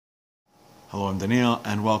Hello, I'm Daniel,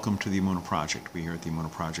 and welcome to the Emunah Project. We here at the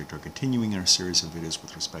Emunah Project are continuing our series of videos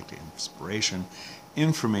with respect to inspiration,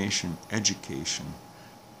 information, education,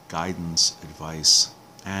 guidance, advice,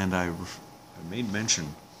 and I made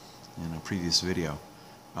mention in a previous video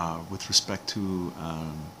with respect to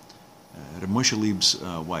Reb Moshe Lieb's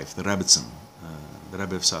wife, the Rebbetzin, the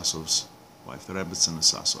Rebbe of Sasso's wife, the Rebbetzin of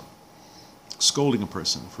Sasso, scolding a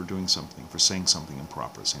person for doing something, for saying something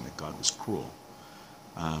improper, saying that God was cruel.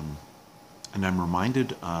 And I'm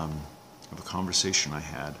reminded of a conversation I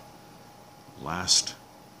had last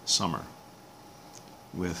summer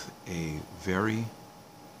with a very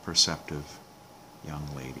perceptive young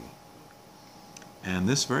lady. And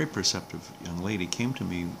this very perceptive young lady came to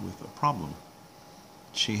me with a problem.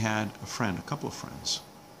 She had a friend, a couple of friends,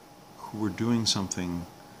 who were doing something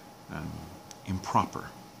improper.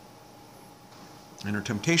 And her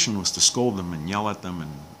temptation was to scold them and yell at them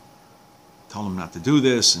and tell them not to do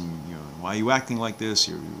this, and why are you acting like this?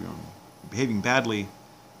 You're behaving badly.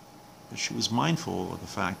 But she was mindful of the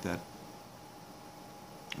fact that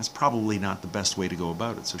that's probably not the best way to go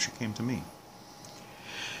about it. So she came to me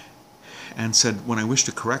and said, when I wish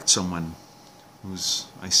to correct someone who's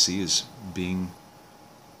I see is being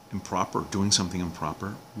improper, doing something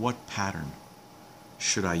improper, what pattern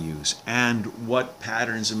should I use? And what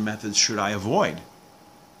patterns and methods should I avoid?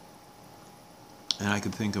 And I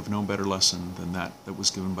could think of no better lesson than that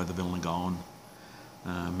was given by the Vilna Gaon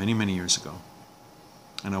many, many years ago.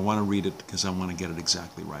 And I want to read it because I want to get it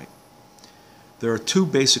exactly right. There are two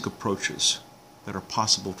basic approaches that are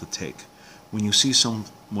possible to take when you see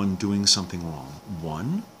someone doing something wrong.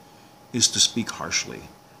 One is to speak harshly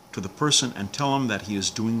to the person and tell him that he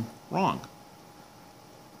is doing wrong.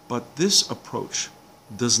 But this approach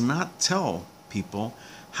does not tell people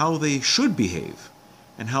how they should behave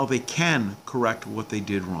and how they can correct what they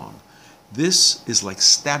did wrong. This is like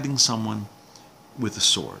stabbing someone with a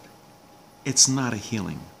sword. It's not a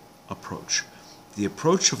healing approach. The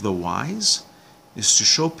approach of the wise is to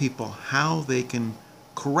show people how they can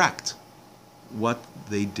correct what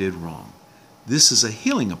they did wrong. This is a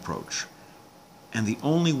healing approach, and the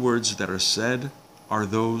only words that are said are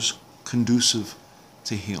those conducive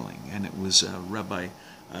to healing. And it was Rabbi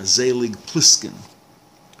Zelig Pliskin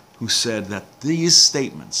who said that these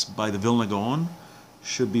statements by the Vilna Gaon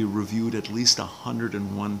should be reviewed at least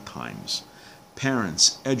 101 times.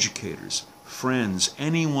 Parents, educators, friends,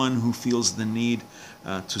 anyone who feels the need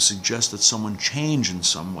to suggest that someone change in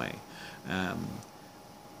some way,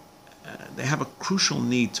 they have a crucial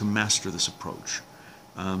need to master this approach.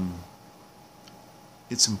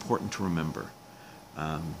 It's important to remember.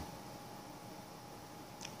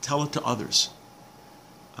 Tell it to others.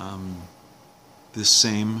 This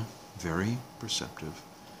same very perceptive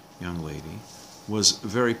young lady was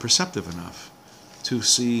very perceptive enough to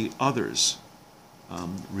see others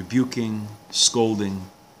rebuking, scolding,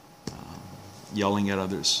 yelling at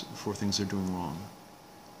others for things they're doing wrong.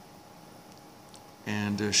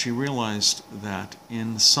 And she realized that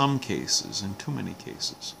in some cases, in too many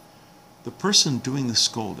cases, the person doing the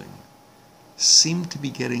scolding seemed to be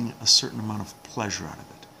getting a certain amount of pleasure out of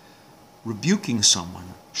it. Rebuking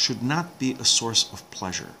someone should not be a source of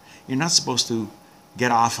pleasure. You're not supposed to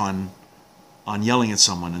get off on yelling at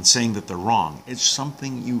someone and saying that they're wrong. It's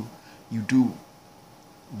something you do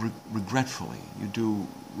regretfully, you do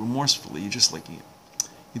remorsefully. You just like you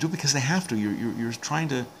do it because they have to. You're trying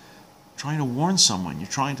to warn someone. You're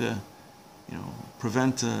trying to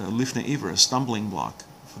prevent a lifnei ivra, a stumbling block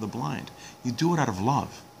for the blind. You do it out of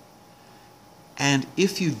love. And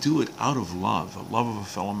if you do it out of love, a love of a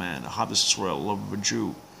fellow man, a Havas Yisrael, a love of a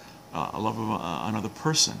Jew, a love of another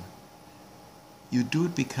person, you do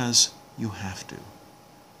it because you have to.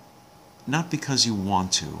 Not because you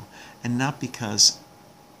want to, and not because,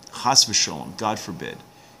 chas v'sholom, God forbid,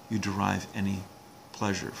 you derive any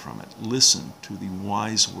pleasure from it. Listen to the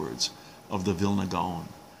wise words of the Vilna Gaon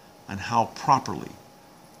on how properly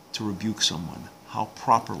to rebuke someone, how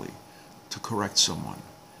properly to correct someone.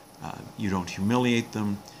 You don't humiliate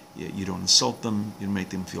them, you don't insult them, you don't make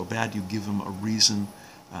them feel bad, you give them a reason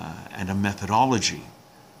and a methodology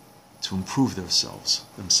to improve themselves.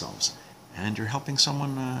 And you're helping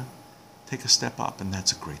someone take a step up, and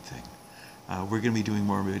that's a great thing. We're going to be doing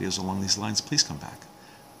more videos along these lines. Please come back.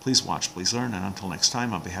 Please watch, please learn, and until next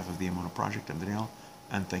time, on behalf of the Emunah Project, I'm Daniel,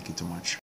 and thank you too much.